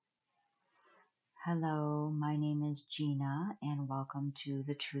Hello, my name is Gina, and welcome to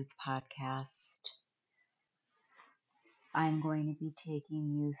the Truth Podcast. I'm going to be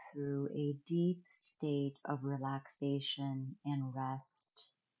taking you through a deep state of relaxation and rest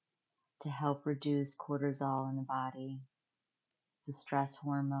to help reduce cortisol in the body, the stress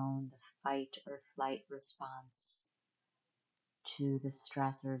hormone, the fight or flight response to the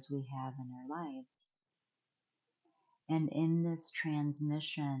stressors we have in our lives. And in this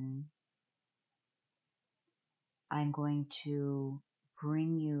transmission, I'm going to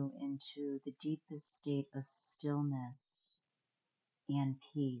bring you into the deepest state of stillness and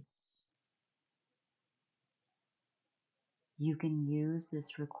peace. You can use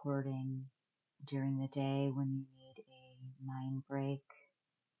this recording during the day when you need a mind break,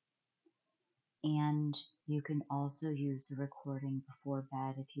 and you can also use the recording before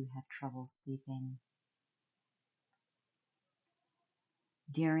bed if you have trouble sleeping.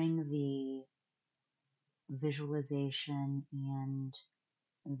 During the visualization and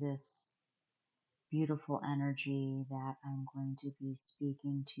this beautiful energy that I'm going to be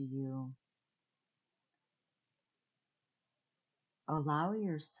speaking to you, allow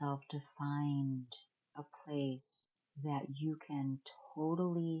yourself to find a place that you can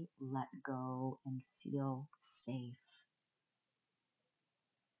totally let go and feel safe.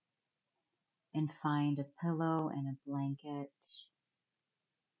 And find a pillow and a blanket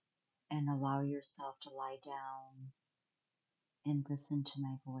and allow yourself to lie down and listen to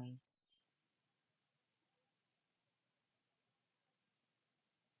my voice.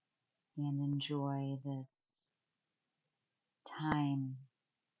 And enjoy this time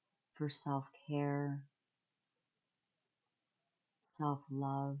for self-care,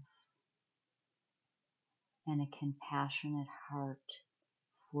 self-love, and a compassionate heart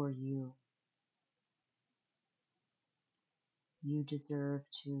for you. You deserve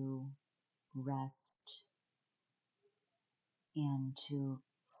to rest and to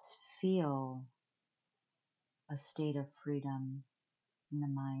feel a state of freedom in the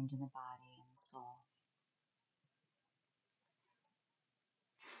mind and the body and the soul.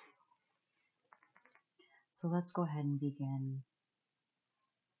 So let's go ahead and begin.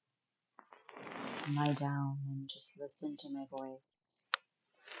 Lie down and just listen to my voice.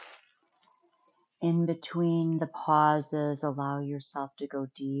 In between the pauses, allow yourself to go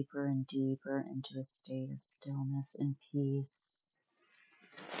deeper and deeper into a state of stillness and peace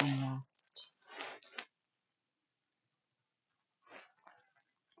and rest.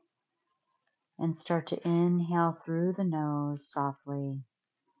 And start to inhale through the nose softly.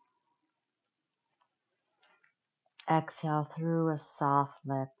 Exhale through a soft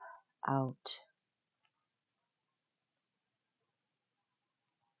lip out.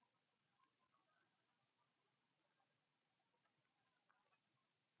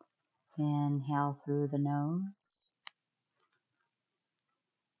 Inhale through the nose.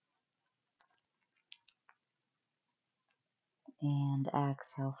 And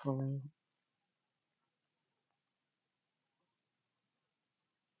exhale fully.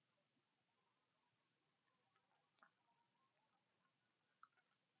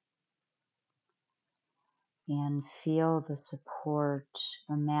 And feel the support.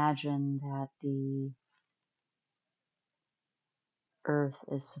 Imagine that the earth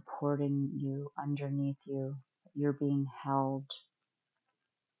is supporting you underneath you. You're being held.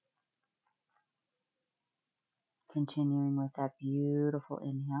 Continuing with that beautiful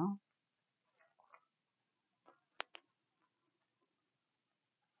inhale.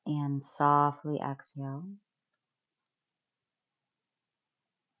 And softly exhale.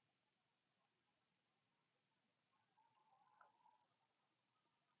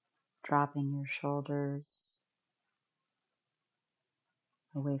 Dropping your shoulders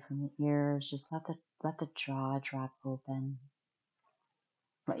away from the ears. Just let the jaw drop open.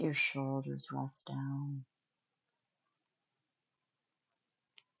 Let your shoulders rest down.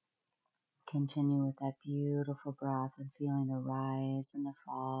 Continue with that beautiful breath and feeling the rise and the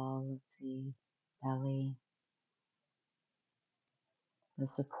fall of the belly, the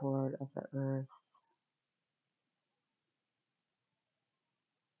support of the earth.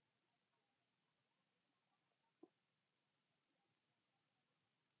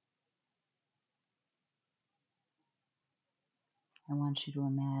 I want you to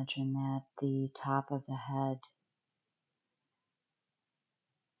imagine that the top of the head,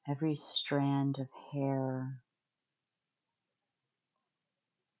 every strand of hair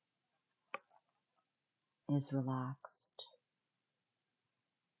is relaxed.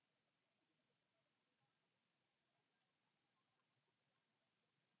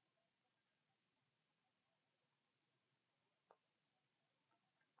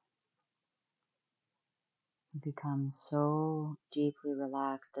 You become so deeply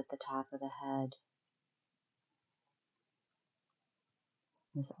relaxed at the top of the head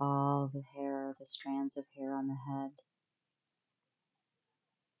with all the hair, the strands of hair on the head.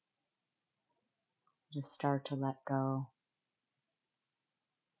 Just start to let go,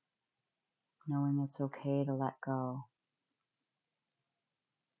 knowing it's okay to let go.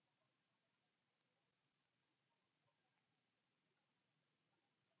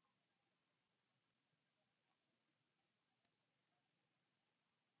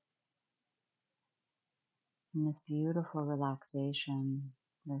 And this beautiful relaxation,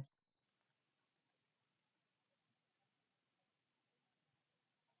 this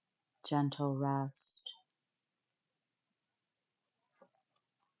gentle rest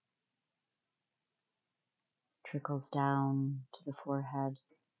trickles down to the forehead.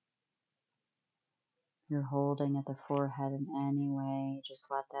 You're holding at the forehead in any way, just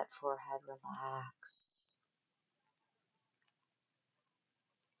let that forehead relax.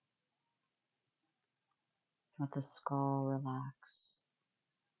 Let the skull relax.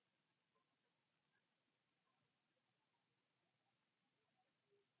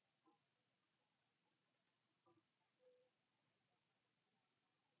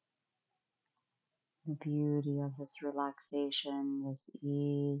 The beauty of this relaxation, this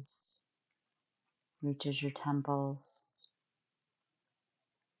ease, reaches your temples,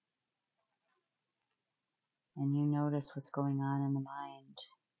 and you notice what's going on in the mind,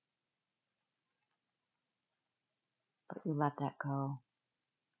 but you let that go.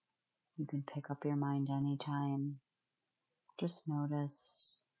 You can pick up your mind anytime. Just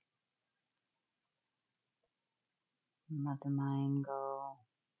notice and let the mind go,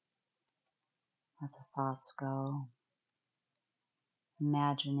 let the thoughts go,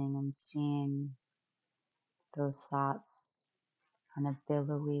 imagining and seeing those thoughts on a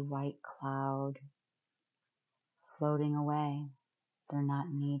billowy white cloud floating away. They're not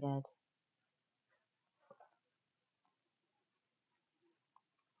needed.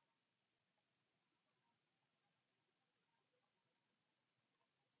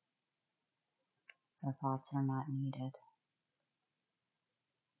 The thoughts are not needed.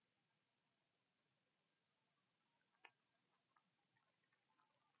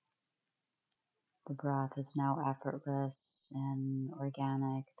 The breath is now effortless and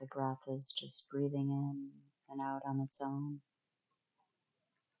organic. The breath is just breathing in and out on its own.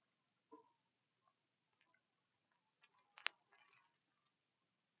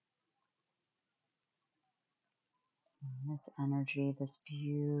 And this energy, this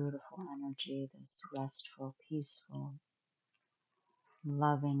beautiful energy, this restful, peaceful,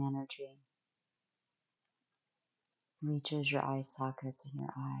 loving energy reaches your eye sockets and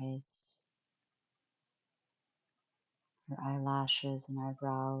your eyes, your eyelashes and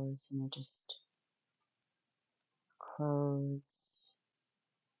eyebrows, and they just close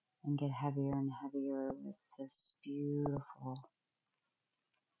and get heavier and heavier with this beautiful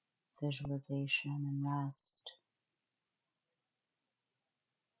visualization and rest.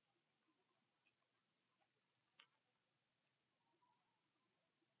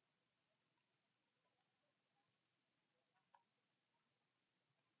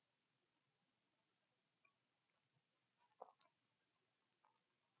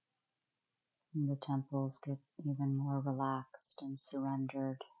 And the temples get even more relaxed and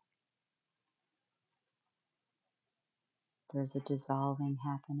surrendered. There's a dissolving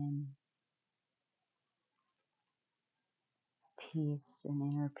happening, peace and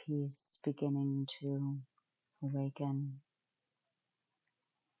inner peace beginning to awaken.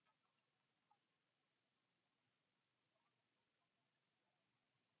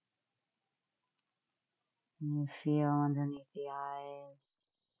 And you feel underneath the eyes,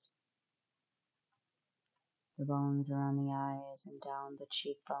 the bones around the eyes and down the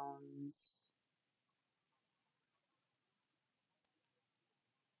cheekbones,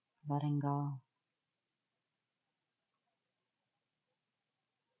 letting go.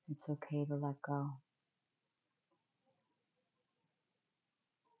 It's okay to let go.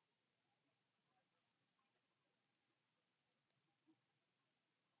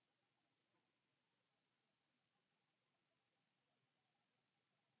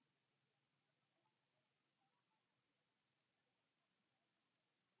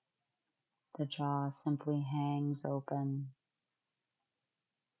 The jaw simply hangs open.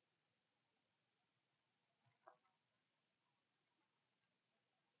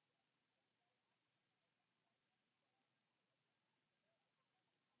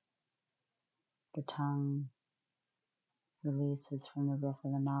 The tongue releases from the roof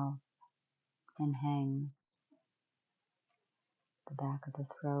of the mouth and hangs. The back of the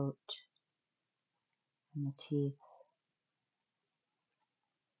throat and the teeth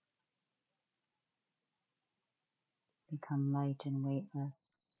become light and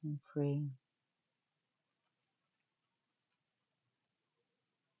weightless and free.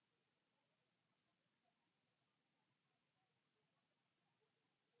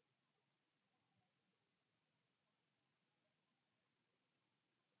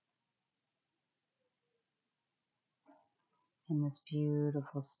 In this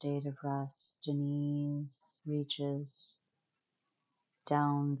beautiful state of rest, Denise reaches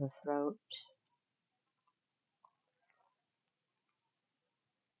down the throat,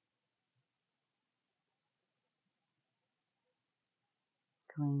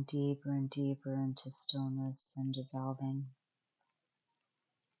 going deeper and deeper into stillness and dissolving.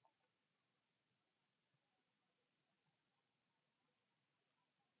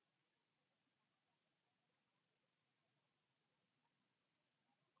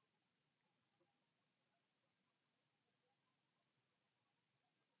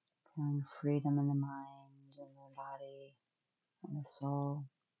 Feeling freedom in the mind and the body and the soul.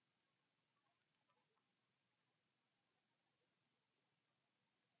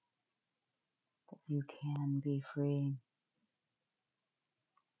 That you can be free.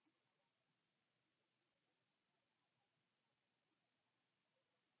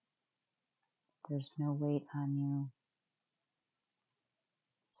 There's no weight on you.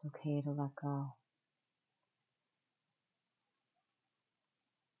 It's okay to let go.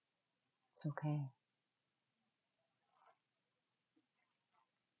 It's okay.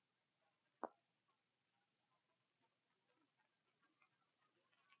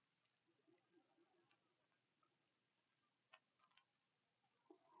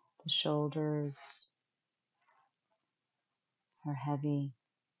 The shoulders are heavy,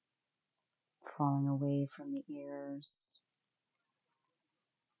 falling away from the ears,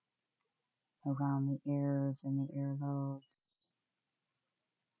 around the ears and the earlobes.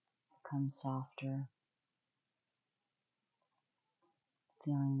 Become softer,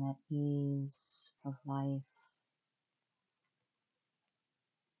 feeling that ease of life,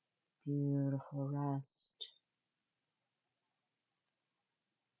 beautiful rest.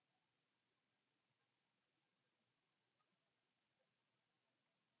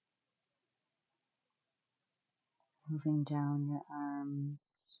 Moving down your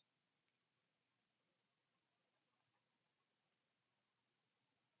arms,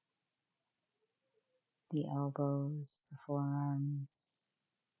 the elbows, the forearms,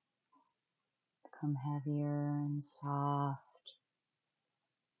 become heavier and soft.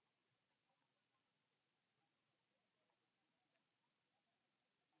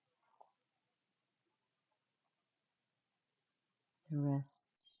 The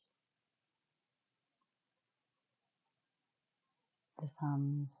wrists, the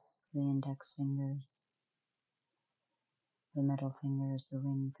thumbs, the index fingers, the middle fingers, the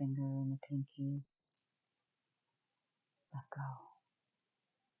ring finger, and the pinkies. Let go.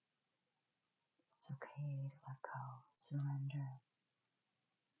 It's okay to let go. Surrender.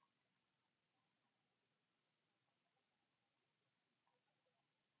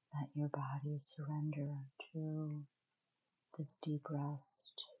 Let your body surrender to this deep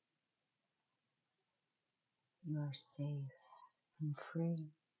rest. You are safe and free.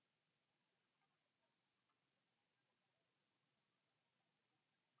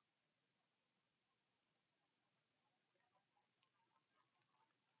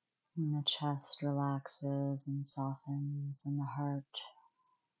 And the chest relaxes and softens, and the heart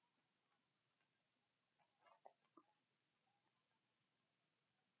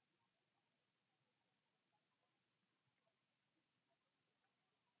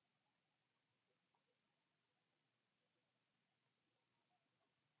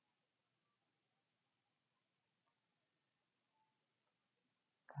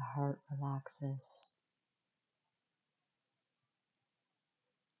relaxes.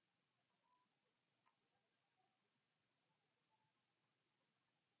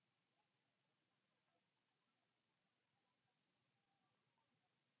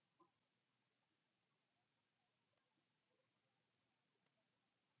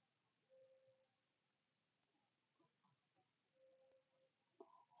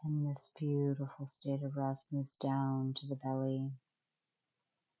 And this beautiful state of rest moves down to the belly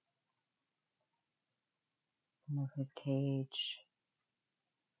and the rib cage,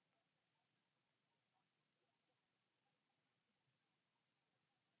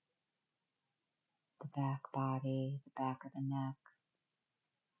 the back body, the back of the neck,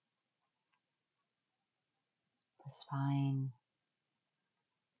 the spine.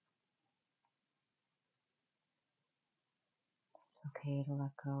 It's okay to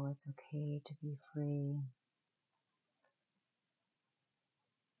let go. It's okay to be free.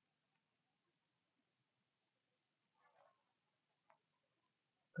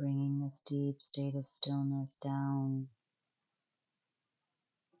 Bringing this deep state of stillness down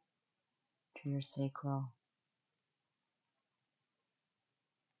to your sacral,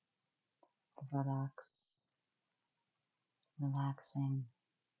 the buttocks, relaxing,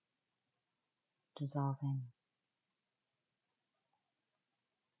 dissolving,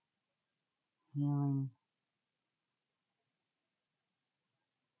 healing,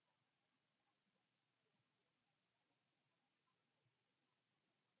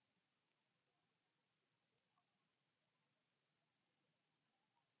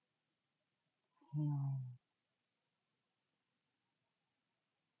 healing.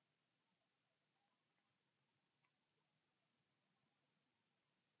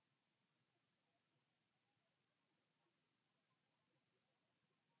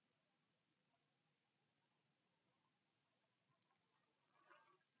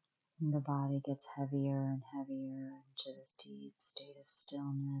 And the body gets heavier and heavier into this deep state of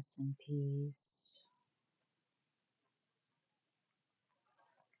stillness and peace.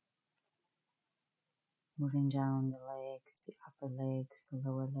 Moving down the legs, the upper legs, the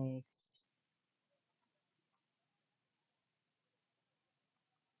lower legs,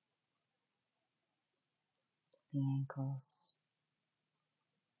 the ankles,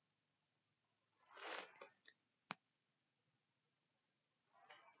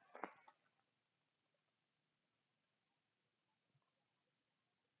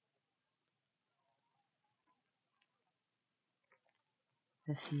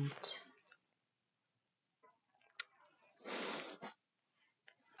 the feet,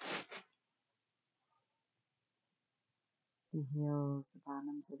 the heels, the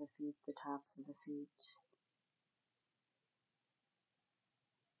bottoms of the feet, the tops of the feet,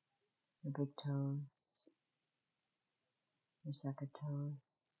 the big toes, your second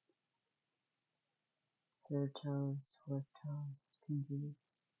toes, third toes, fourth toes,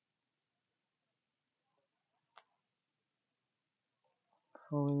 pinkies,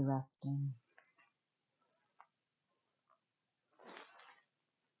 fully resting.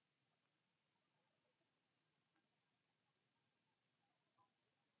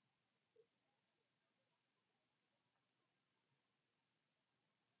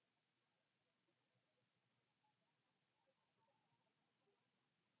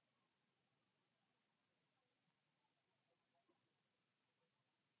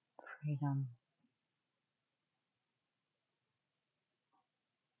 Freedom.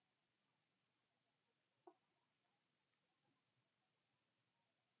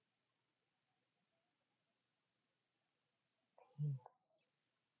 Peace.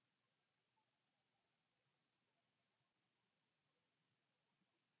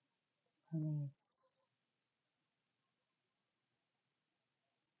 Release.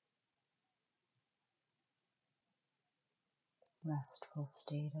 Restful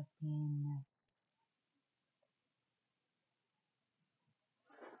state of beingness.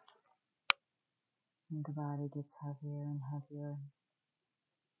 And the body gets heavier and heavier.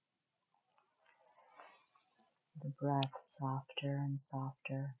 The breath softer and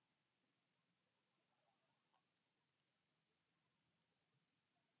softer.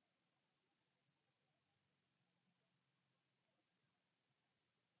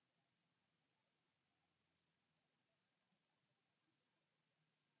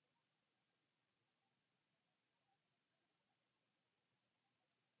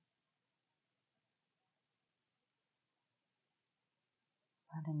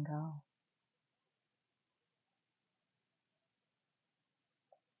 Letting go.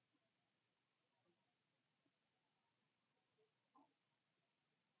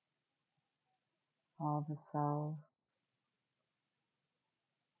 All the cells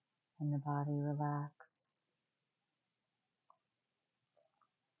in the body relax.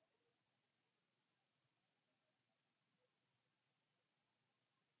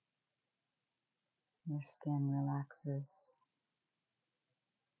 Your skin relaxes.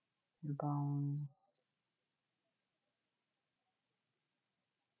 Your bones.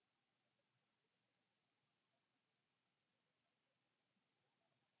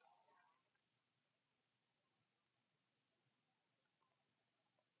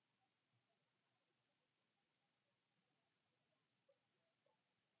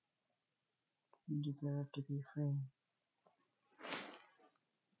 You deserve to be free.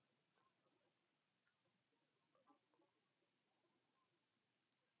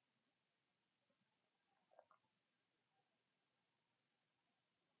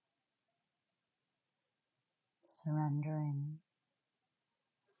 Surrendering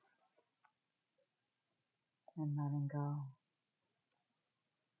and letting go.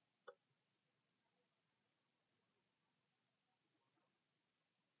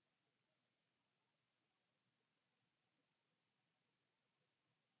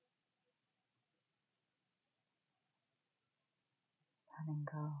 Letting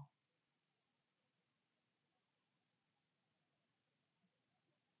go.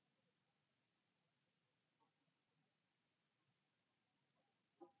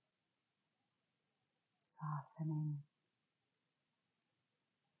 Softening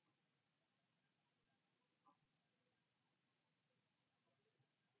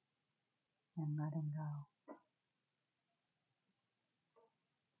and letting go.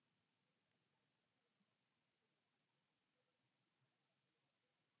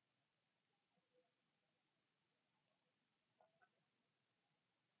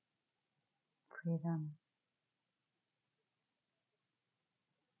 Freedom.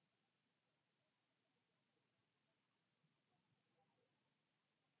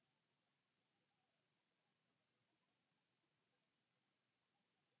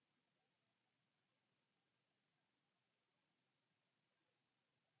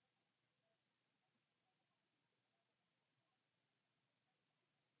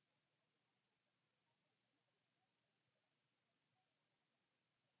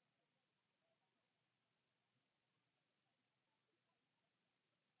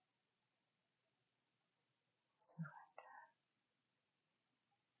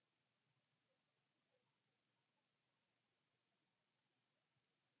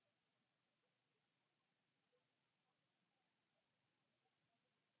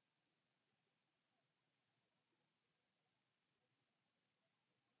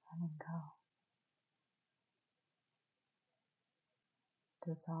 Letting go.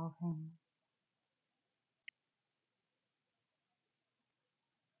 Dissolving.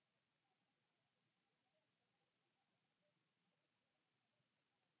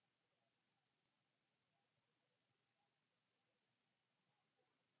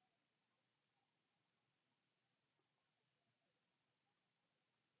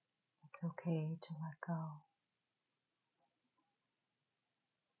 It's okay to let go.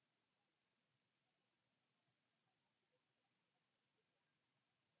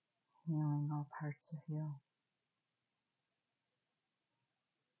 Healing all parts of you.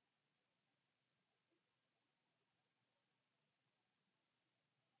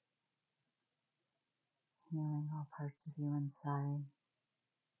 Healing all parts of you inside.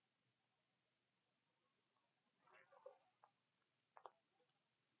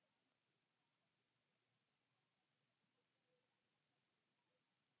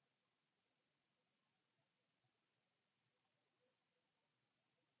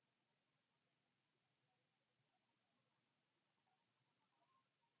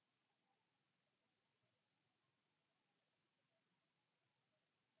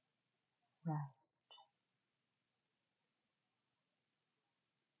 Rest.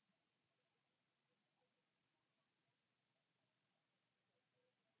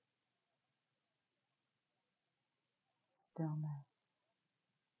 Stillness.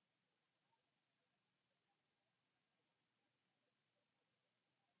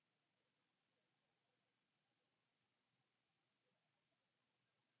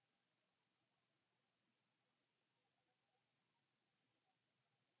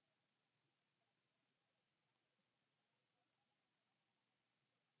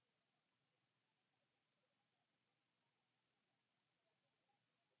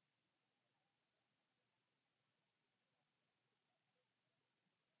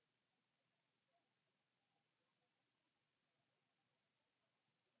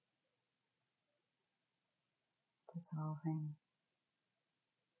 Dissolving.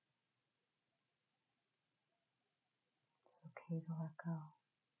 It's okay to let go.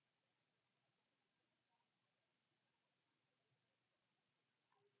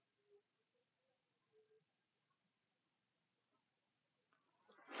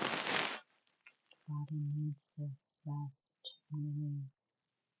 Body needs this rest and release.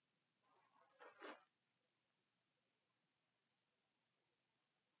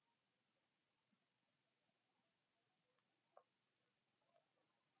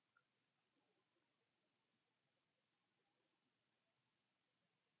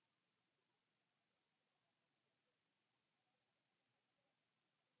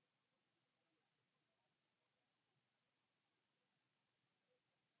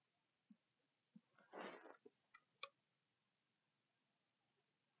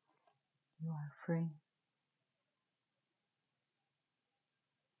 You are free.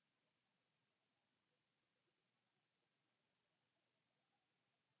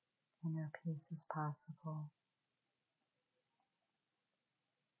 Inner peace is possible.